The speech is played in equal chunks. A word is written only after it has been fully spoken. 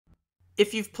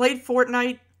If you've played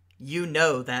Fortnite, you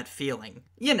know that feeling.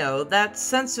 You know, that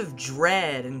sense of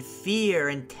dread and fear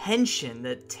and tension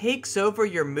that takes over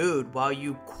your mood while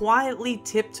you quietly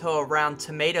tiptoe around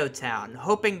Tomato Town,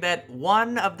 hoping that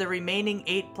one of the remaining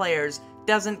 8 players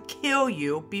doesn't kill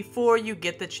you before you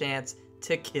get the chance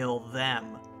to kill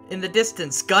them. In the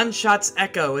distance, gunshots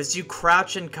echo as you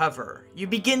crouch and cover. You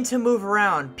begin to move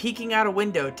around, peeking out a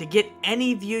window to get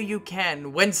any view you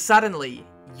can, when suddenly,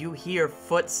 you hear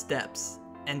footsteps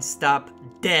and stop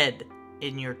dead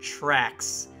in your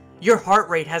tracks. Your heart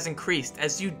rate has increased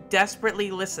as you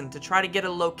desperately listen to try to get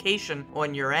a location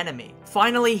on your enemy.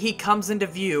 Finally, he comes into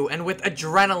view, and with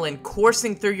adrenaline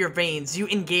coursing through your veins, you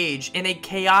engage in a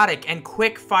chaotic and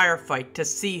quick firefight to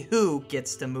see who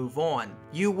gets to move on.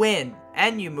 You win,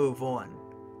 and you move on,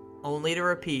 only to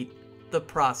repeat the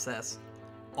process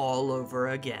all over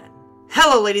again.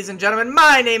 Hello ladies and gentlemen,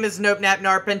 my name is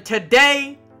NopeNapNarp, and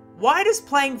today, why does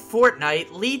playing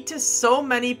Fortnite lead to so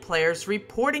many players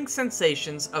reporting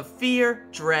sensations of fear,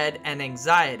 dread, and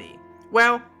anxiety?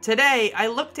 Well, today I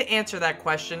look to answer that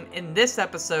question in this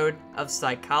episode of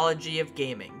Psychology of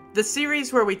Gaming, the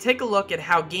series where we take a look at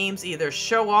how games either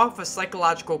show off a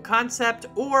psychological concept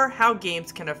or how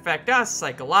games can affect us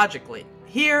psychologically.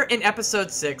 Here in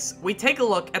episode 6, we take a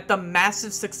look at the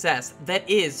massive success that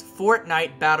is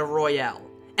Fortnite Battle Royale,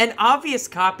 an obvious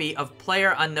copy of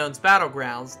PlayerUnknown's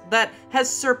Battlegrounds that has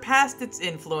surpassed its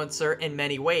influencer in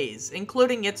many ways,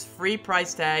 including its free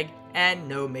price tag and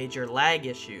no major lag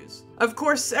issues. Of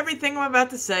course, everything I'm about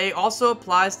to say also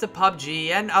applies to PUBG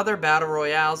and other Battle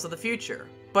Royales of the future,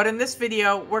 but in this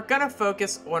video, we're gonna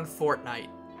focus on Fortnite.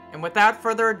 And without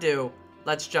further ado,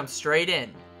 let's jump straight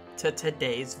in to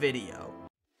today's video.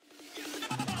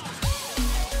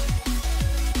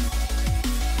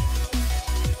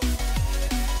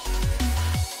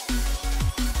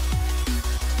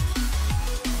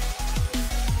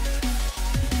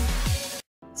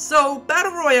 So,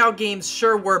 Battle Royale games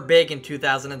sure were big in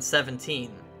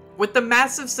 2017. With the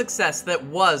massive success that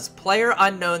was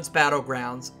PlayerUnknown's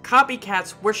Battlegrounds,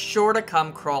 copycats were sure to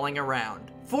come crawling around.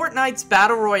 Fortnite's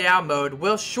Battle Royale mode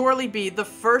will surely be the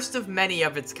first of many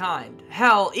of its kind.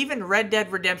 Hell, even Red Dead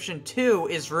Redemption 2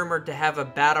 is rumored to have a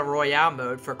Battle Royale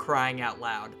mode, for crying out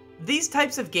loud. These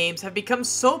types of games have become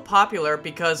so popular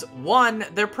because 1,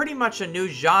 they're pretty much a new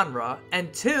genre,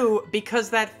 and 2, because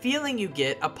that feeling you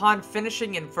get upon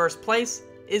finishing in first place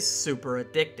is super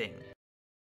addicting.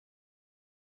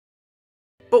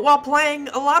 But while playing,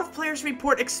 a lot of players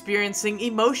report experiencing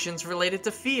emotions related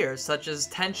to fear, such as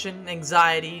tension,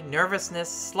 anxiety, nervousness,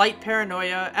 slight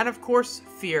paranoia, and of course,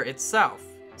 fear itself.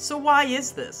 So why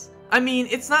is this? I mean,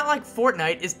 it's not like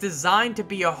Fortnite is designed to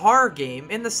be a horror game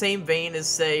in the same vein as,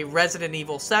 say, Resident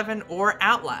Evil 7 or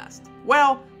Outlast.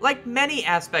 Well, like many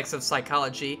aspects of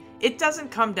psychology, it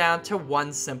doesn't come down to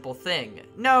one simple thing.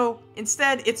 No,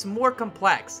 instead it's more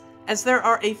complex, as there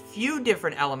are a few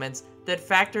different elements that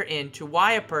factor into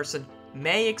why a person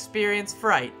may experience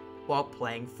fright while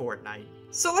playing Fortnite.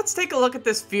 So let's take a look at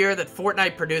this fear that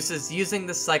Fortnite produces using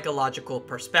the psychological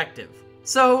perspective.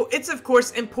 So, it's of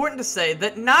course important to say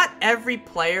that not every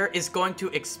player is going to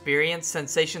experience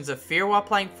sensations of fear while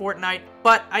playing Fortnite,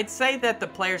 but I'd say that the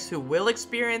players who will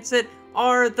experience it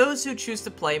are those who choose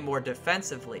to play more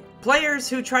defensively. Players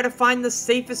who try to find the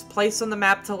safest place on the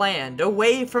map to land,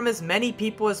 away from as many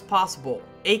people as possible,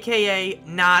 aka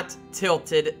not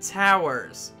tilted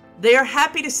towers. They are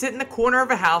happy to sit in the corner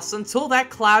of a house until that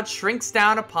cloud shrinks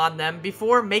down upon them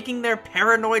before making their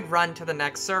paranoid run to the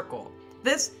next circle.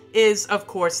 This is, of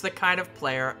course, the kind of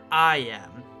player I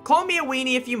am. Call me a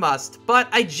weenie if you must, but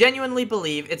I genuinely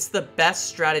believe it's the best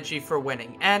strategy for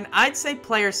winning, and I'd say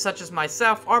players such as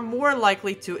myself are more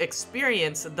likely to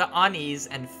experience the unease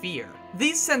and fear.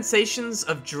 These sensations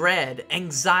of dread,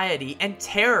 anxiety, and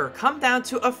terror come down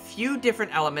to a few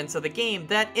different elements of the game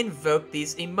that invoke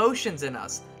these emotions in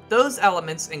us. Those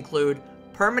elements include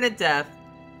permanent death,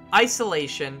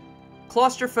 isolation,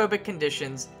 claustrophobic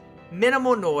conditions,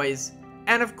 minimal noise,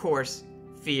 and of course,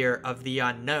 fear of the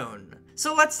unknown.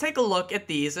 So let's take a look at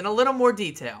these in a little more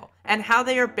detail, and how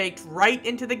they are baked right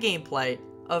into the gameplay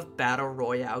of Battle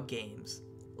Royale games.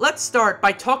 Let's start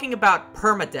by talking about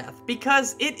permadeath,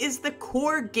 because it is the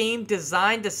core game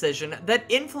design decision that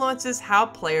influences how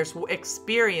players will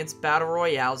experience Battle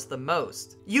Royales the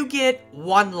most. You get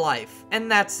one life,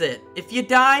 and that's it. If you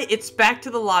die, it's back to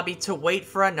the lobby to wait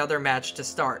for another match to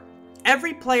start.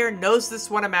 Every player knows this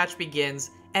when a match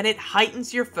begins, and it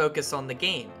heightens your focus on the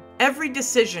game. Every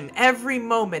decision, every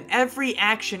moment, every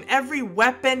action, every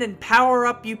weapon and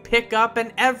power-up you pick up,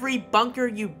 and every bunker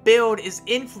you build is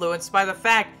influenced by the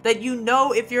fact that you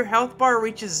know if your health bar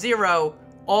reaches 0,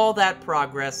 all that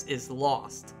progress is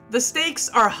lost. The stakes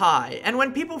are high, and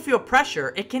when people feel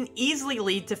pressure, it can easily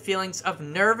lead to feelings of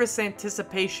nervous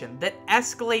anticipation that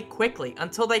escalate quickly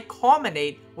until they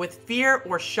culminate with fear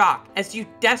or shock as you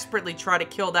desperately try to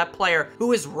kill that player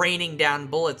who is raining down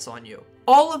bullets on you.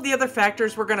 All of the other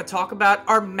factors we're going to talk about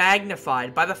are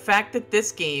magnified by the fact that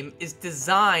this game is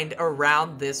designed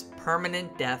around this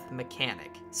permanent death mechanic.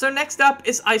 So next up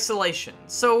is isolation.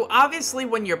 So obviously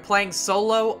when you're playing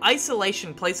solo,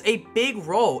 isolation plays a big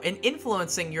role in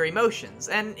influencing your emotions,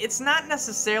 and it's not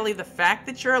necessarily the fact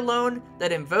that you're alone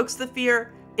that invokes the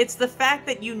fear, it's the fact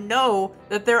that you know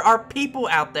that there are people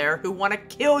out there who want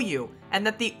to kill you, and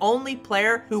that the only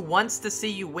player who wants to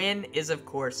see you win is, of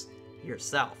course,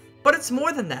 yourself. But it's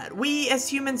more than that. We as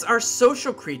humans are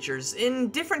social creatures, in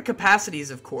different capacities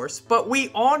of course, but we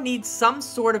all need some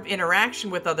sort of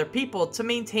interaction with other people to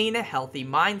maintain a healthy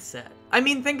mindset. I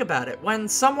mean, think about it. When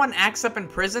someone acts up in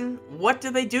prison, what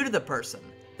do they do to the person?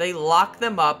 They lock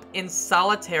them up in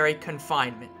solitary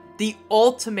confinement. The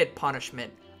ultimate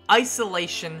punishment.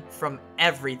 Isolation from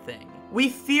everything. We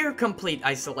fear complete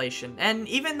isolation, and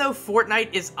even though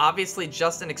Fortnite is obviously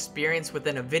just an experience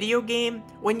within a video game,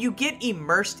 when you get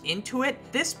immersed into it,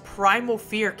 this primal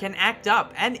fear can act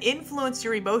up and influence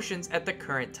your emotions at the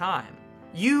current time.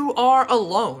 You are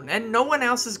alone, and no one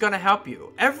else is going to help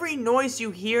you. Every noise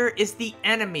you hear is the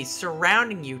enemy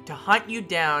surrounding you to hunt you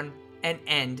down and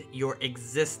end your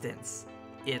existence.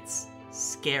 It's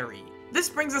scary. This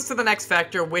brings us to the next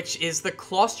factor, which is the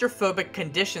claustrophobic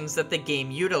conditions that the game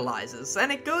utilizes,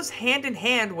 and it goes hand in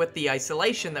hand with the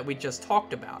isolation that we just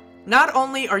talked about. Not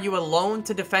only are you alone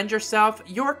to defend yourself,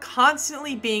 you're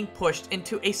constantly being pushed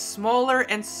into a smaller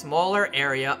and smaller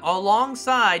area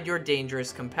alongside your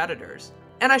dangerous competitors.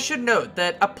 And I should note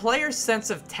that a player's sense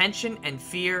of tension and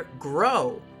fear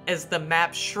grow as the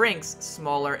map shrinks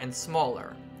smaller and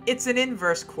smaller. It's an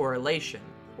inverse correlation.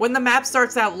 When the map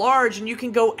starts out large and you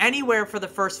can go anywhere for the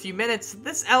first few minutes,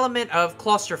 this element of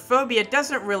claustrophobia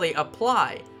doesn't really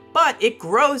apply, but it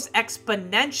grows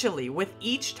exponentially with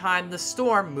each time the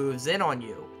storm moves in on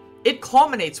you. It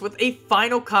culminates with a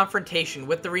final confrontation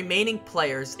with the remaining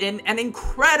players in an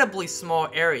incredibly small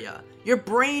area. Your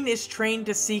brain is trained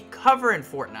to seek cover in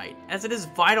Fortnite, as it is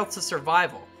vital to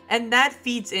survival, and that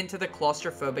feeds into the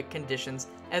claustrophobic conditions,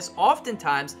 as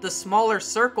oftentimes the smaller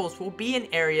circles will be in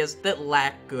areas that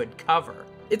lack good cover.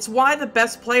 It's why the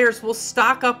best players will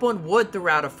stock up on wood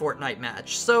throughout a Fortnite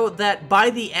match, so that by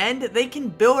the end they can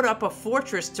build up a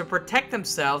fortress to protect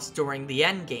themselves during the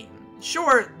endgame.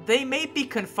 Sure, they may be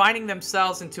confining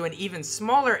themselves into an even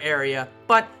smaller area,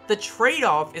 but the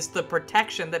trade-off is the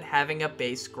protection that having a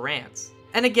base grants.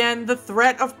 And again, the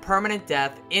threat of permanent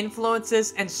death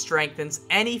influences and strengthens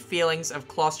any feelings of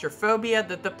claustrophobia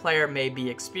that the player may be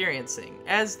experiencing,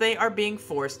 as they are being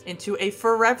forced into a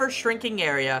forever shrinking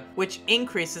area, which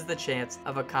increases the chance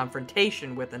of a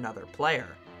confrontation with another player.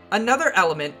 Another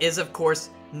element is, of course,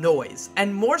 noise,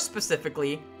 and more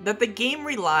specifically, that the game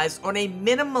relies on a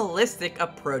minimalistic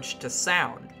approach to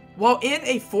sound. While in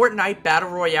a Fortnite Battle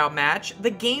Royale match, the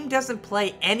game doesn't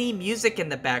play any music in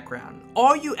the background.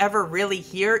 All you ever really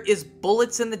hear is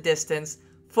bullets in the distance,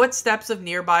 footsteps of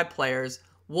nearby players,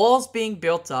 walls being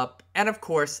built up, and of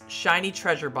course, shiny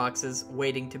treasure boxes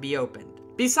waiting to be opened.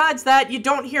 Besides that, you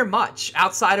don't hear much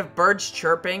outside of birds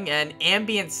chirping and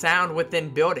ambient sound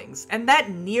within buildings, and that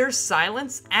near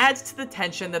silence adds to the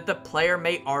tension that the player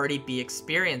may already be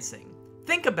experiencing.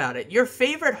 Think about it, your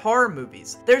favorite horror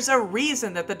movies. There's a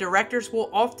reason that the directors will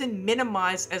often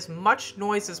minimize as much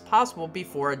noise as possible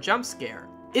before a jump scare.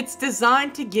 It's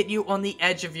designed to get you on the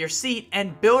edge of your seat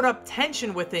and build up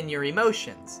tension within your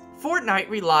emotions. Fortnite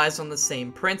relies on the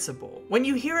same principle. When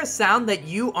you hear a sound that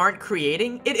you aren't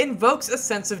creating, it invokes a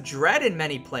sense of dread in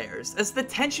many players, as the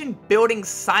tension-building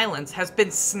silence has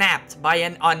been snapped by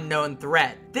an unknown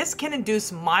threat. This can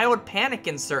induce mild panic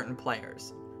in certain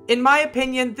players. In my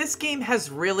opinion, this game has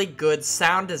really good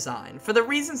sound design. For the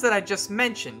reasons that I just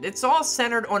mentioned, it's all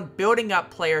centered on building up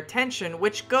player tension,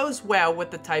 which goes well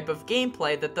with the type of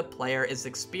gameplay that the player is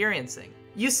experiencing.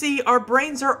 You see, our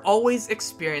brains are always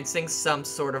experiencing some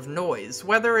sort of noise,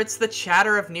 whether it's the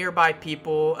chatter of nearby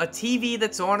people, a TV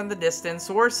that's on in the distance,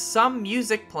 or some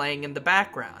music playing in the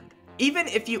background. Even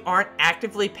if you aren't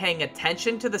actively paying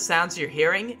attention to the sounds you're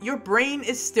hearing, your brain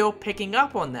is still picking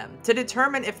up on them to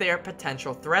determine if they are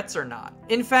potential threats or not.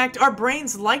 In fact, our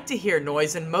brains like to hear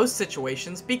noise in most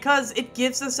situations because it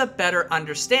gives us a better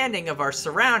understanding of our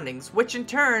surroundings, which in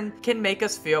turn can make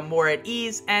us feel more at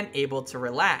ease and able to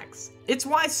relax. It's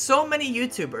why so many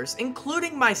YouTubers,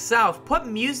 including myself, put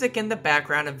music in the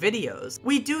background of videos.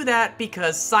 We do that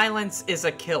because silence is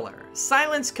a killer.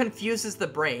 Silence confuses the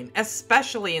brain,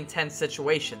 especially in tense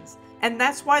situations. And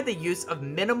that's why the use of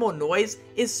minimal noise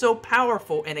is so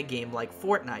powerful in a game like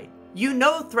Fortnite. You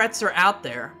know threats are out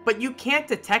there, but you can't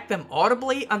detect them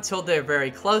audibly until they're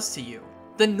very close to you.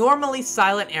 The normally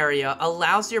silent area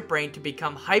allows your brain to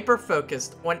become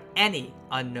hyper-focused on any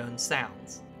unknown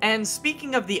sounds. And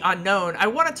speaking of the unknown, I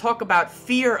want to talk about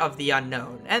fear of the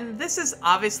unknown, and this is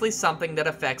obviously something that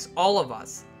affects all of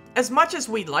us. As much as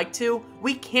we'd like to,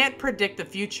 we can't predict the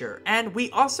future, and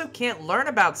we also can't learn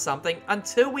about something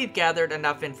until we've gathered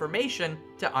enough information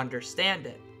to understand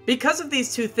it. Because of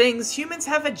these two things, humans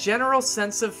have a general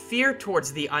sense of fear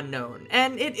towards the unknown,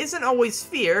 and it isn't always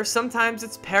fear, sometimes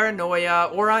it's paranoia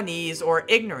or unease or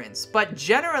ignorance, but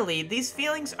generally these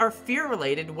feelings are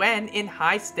fear-related when in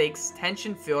high-stakes,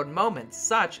 tension-filled moments,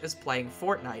 such as playing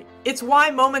Fortnite. It's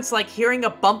why moments like hearing a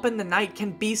bump in the night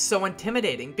can be so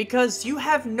intimidating, because you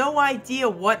have no idea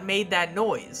what made that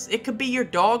noise. It could be your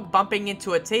dog bumping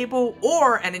into a table,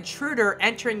 or an intruder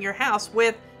entering your house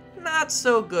with not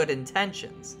so good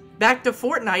intentions. Back to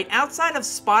Fortnite, outside of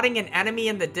spotting an enemy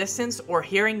in the distance or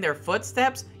hearing their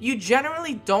footsteps, you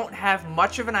generally don't have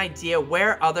much of an idea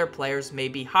where other players may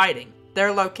be hiding.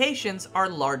 Their locations are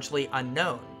largely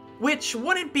unknown. Which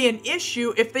wouldn't be an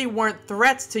issue if they weren't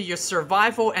threats to your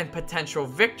survival and potential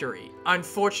victory.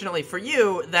 Unfortunately for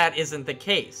you, that isn't the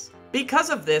case. Because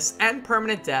of this and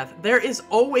permanent death, there is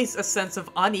always a sense of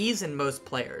unease in most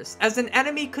players, as an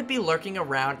enemy could be lurking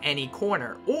around any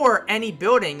corner, or any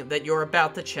building that you're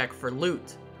about to check for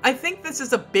loot. I think this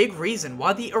is a big reason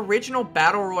why the original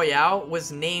Battle Royale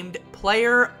was named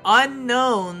Player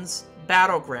Unknown's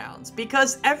Battlegrounds,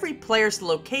 because every player's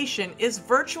location is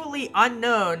virtually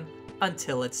unknown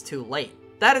until it's too late.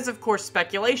 That is of course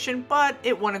speculation, but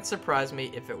it wouldn't surprise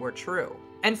me if it were true.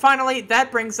 And finally, that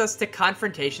brings us to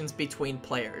confrontations between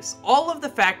players. All of the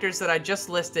factors that I just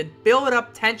listed build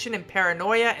up tension and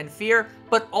paranoia and fear,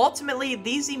 but ultimately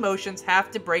these emotions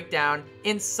have to break down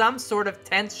in some sort of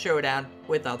tense showdown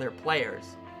with other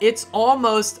players. It's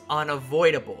almost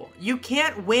unavoidable. You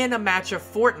can't win a match of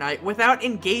Fortnite without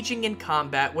engaging in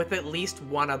combat with at least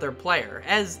one other player,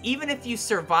 as even if you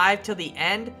survive to the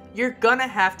end, you're gonna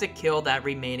have to kill that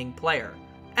remaining player.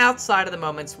 Outside of the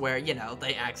moments where, you know,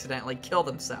 they accidentally kill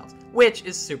themselves, which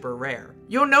is super rare.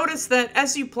 You'll notice that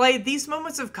as you play, these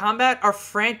moments of combat are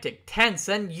frantic, tense,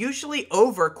 and usually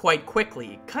over quite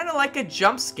quickly, kinda like a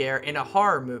jump scare in a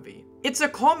horror movie. It's a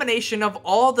culmination of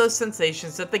all those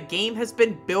sensations that the game has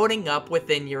been building up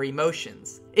within your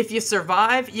emotions. If you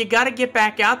survive, you gotta get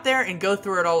back out there and go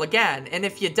through it all again, and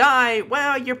if you die,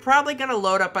 well, you're probably gonna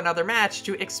load up another match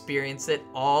to experience it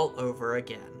all over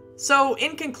again. So,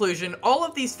 in conclusion, all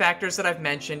of these factors that I've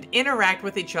mentioned interact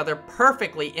with each other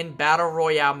perfectly in Battle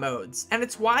Royale modes, and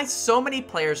it's why so many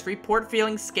players report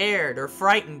feeling scared, or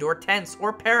frightened, or tense,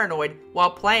 or paranoid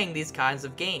while playing these kinds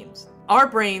of games. Our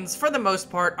brains, for the most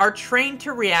part, are trained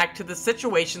to react to the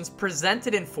situations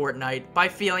presented in Fortnite by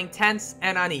feeling tense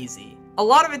and uneasy. A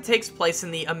lot of it takes place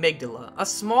in the amygdala, a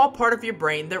small part of your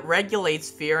brain that regulates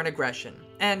fear and aggression.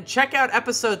 And check out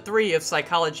episode 3 of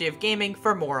Psychology of Gaming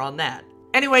for more on that.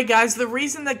 Anyway guys, the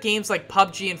reason that games like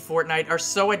PUBG and Fortnite are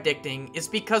so addicting is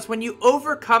because when you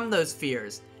overcome those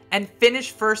fears and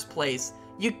finish first place,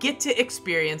 you get to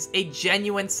experience a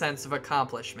genuine sense of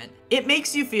accomplishment. It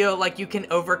makes you feel like you can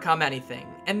overcome anything,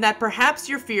 and that perhaps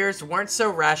your fears weren't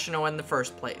so rational in the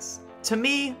first place. To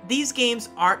me, these games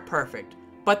aren't perfect,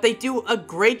 but they do a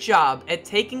great job at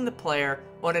taking the player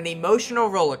on an emotional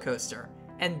roller coaster,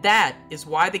 and that is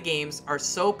why the games are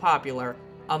so popular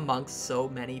amongst so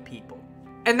many people.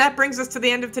 And that brings us to the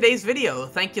end of today's video.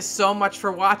 Thank you so much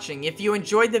for watching. If you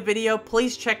enjoyed the video,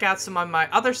 please check out some of my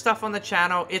other stuff on the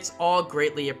channel. It's all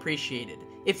greatly appreciated.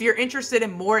 If you're interested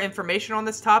in more information on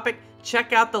this topic,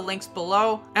 check out the links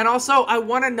below. And also, I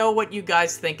want to know what you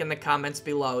guys think in the comments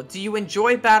below. Do you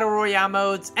enjoy Battle Royale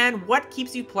modes, and what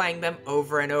keeps you playing them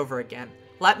over and over again?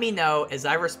 Let me know as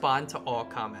I respond to all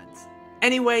comments.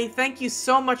 Anyway, thank you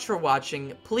so much for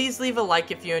watching. Please leave a like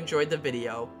if you enjoyed the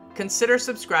video. Consider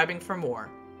subscribing for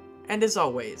more. And as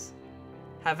always,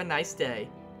 have a nice day,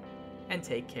 and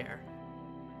take care.